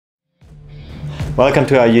Welcome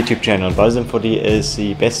to our YouTube channel. BowSim 4D is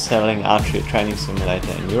the best-selling archery training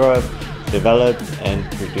simulator in Europe, developed and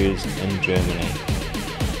produced in Germany.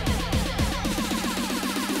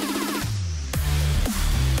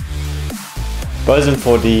 BowSim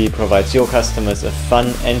 4D provides your customers a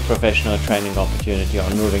fun and professional training opportunity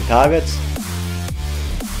on moving targets.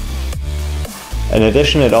 In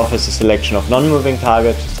addition, it offers a selection of non-moving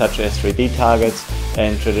targets such as 3D targets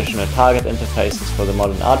and traditional target interfaces for the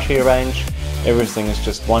modern archery range. Everything is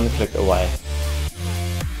just one click away.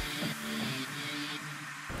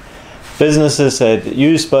 Businesses that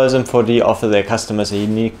use BowSim 4D offer their customers a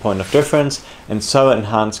unique point of difference and so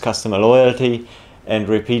enhance customer loyalty and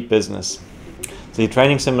repeat business. The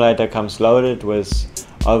training simulator comes loaded with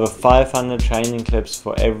over 500 training clips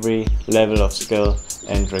for every level of skill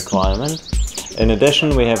and requirement. In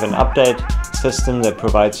addition, we have an update system that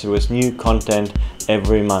provides you with new content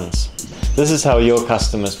every month. This is how your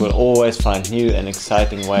customers will always find new and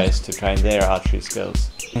exciting ways to train their archery skills.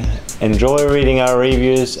 Enjoy reading our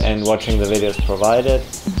reviews and watching the videos provided.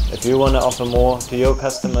 If you want to offer more to your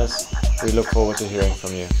customers, we look forward to hearing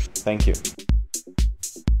from you. Thank you.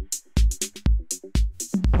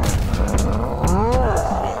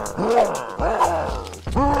 Wow.